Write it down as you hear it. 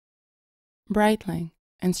Breitling,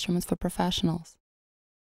 instruments for professionals.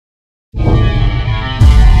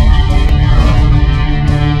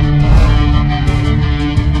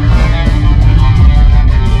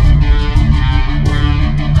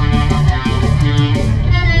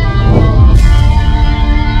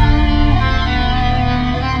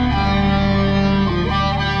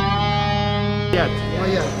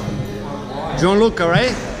 Gianluca,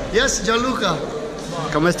 right? Yes, Gianluca.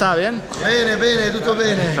 Come sta? Bien? Bene, bene, tutto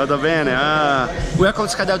bene. Tutto bene. Welcome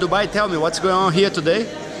to SkydiveDubai. Tell me, what's going on here today?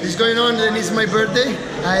 It's going on and it's my birthday.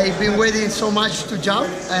 I've been waiting so much to jump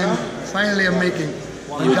and finally I'm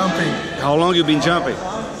jumping. How long you been jumping?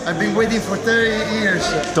 I've been waiting for 30 years.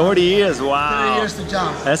 30 years, wow. 30 years to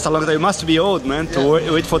jump. That's a long time. You must be old, man,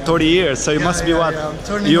 to wait for 30 years. So you must be what?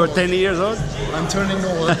 You're 10 years old? I'm turning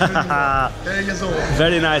old. 30 years old.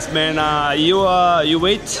 Very nice, man. You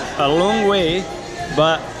wait a long way,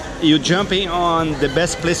 but you're jumping on the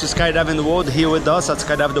best place to skydive in the world here with us at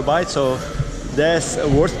SkydiveDubai. So that's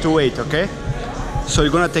worth to wait, okay? So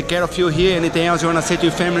you're gonna take care of you here. Anything else you wanna say to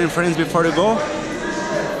your family and friends before you go?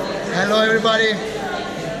 Hello, everybody.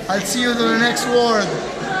 I'll see you to the next world.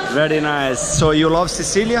 Very nice. So you love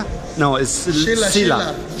Sicilia? No, it's Sheila.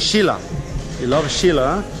 You love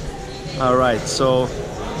Sheila, huh? All right. So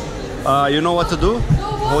you know what to do?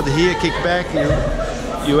 Hold here, kick back.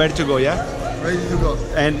 You ready to go? Yeah. Ready to go.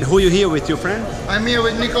 And who you here with, your friend? I'm here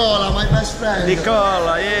with Nicola, my best friend.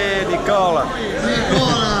 Nicola, yeah, Nicola.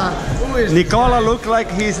 Nicola. Who is Nicola look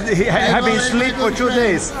like he's having sleep for 2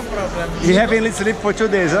 days. No problem. He having sleep for 2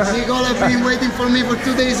 days, huh? Nicola been waiting for me for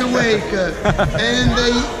 2 days awake. And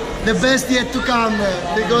the best yet to come,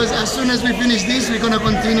 because as soon as we finish this, we're gonna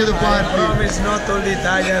continue the party. I promise not all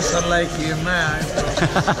Italians are like you, man.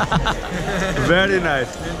 Very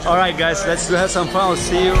nice. All right, guys, let's have some fun. I'll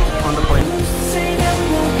see you on the plane.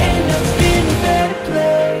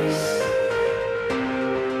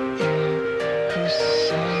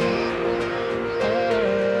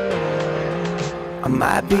 I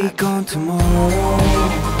might be gone tomorrow.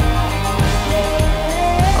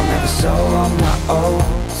 I'm never so on my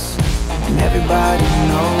oats, and everybody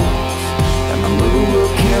knows that my mood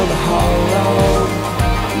will kill the whole road.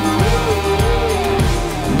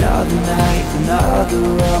 Another night, another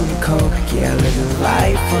rum and coke. Yeah, living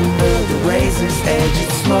life under the razor's edge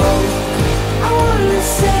of smoke. I wanna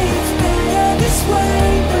say it's better this way,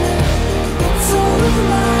 but it's all a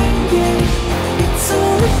mind game. It's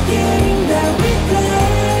all a game that we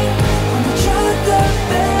play on each other,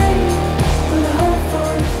 babe. With a hope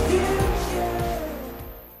for the future.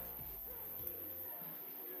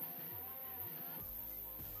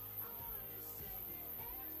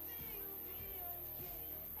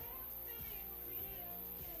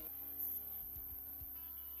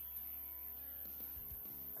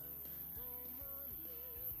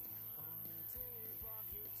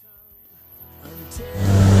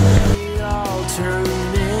 We all turn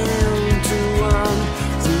into one.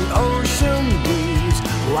 The ocean breeze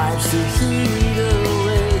wipes the heat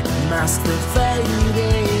away, mask the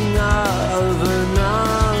fading of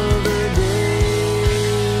another day.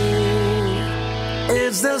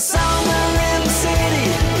 It's the summer in the city,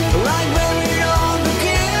 like when we all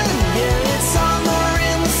begin. Yeah, it's summer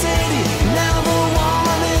in the city, never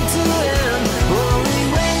wanted to end. Only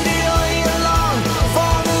waited all year long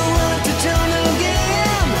for the world to turn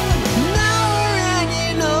again. Now we're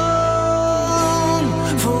hanging on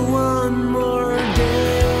for one more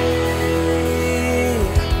day.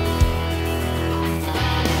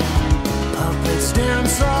 Up let's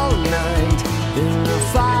dance all night in the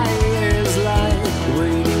fire's light,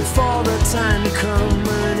 waiting for the time to come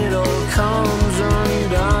when it all comes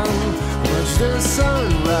undone. Watch the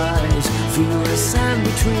sunrise, feel the sand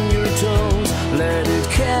between your toes, let it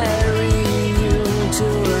carry you to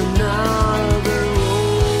another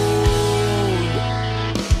road.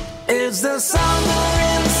 It's the summer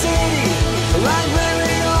in the city, like where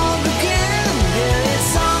it all began. Yeah, it's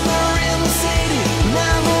summer in the city,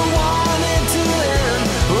 never wanted to end.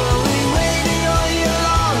 Only waited all year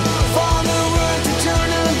long for the world to turn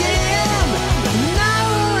again. Now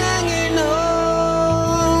we're hanging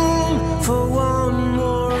on for one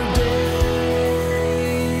more day.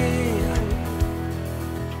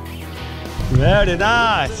 Very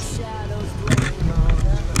nice.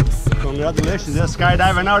 Congratulations, you're a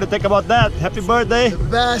skydiver now to think about that. Happy birthday. The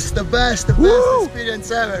best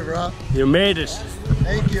experience ever, bro. You made it.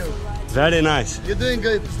 Thank you. Very nice. You're doing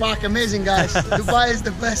good. Fuck, amazing, guys. Dubai is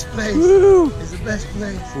the best place. Woo. It's the best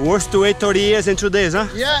place. Worth to wait 30 years in 2 days, huh?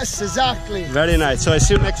 Yes, exactly. Very nice. So I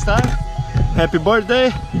see you next time. Happy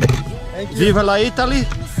birthday. Thank you. Viva la Italy.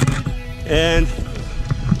 And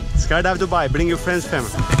SkydiveDubai. Bring your friends, family.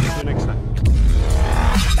 See you next time.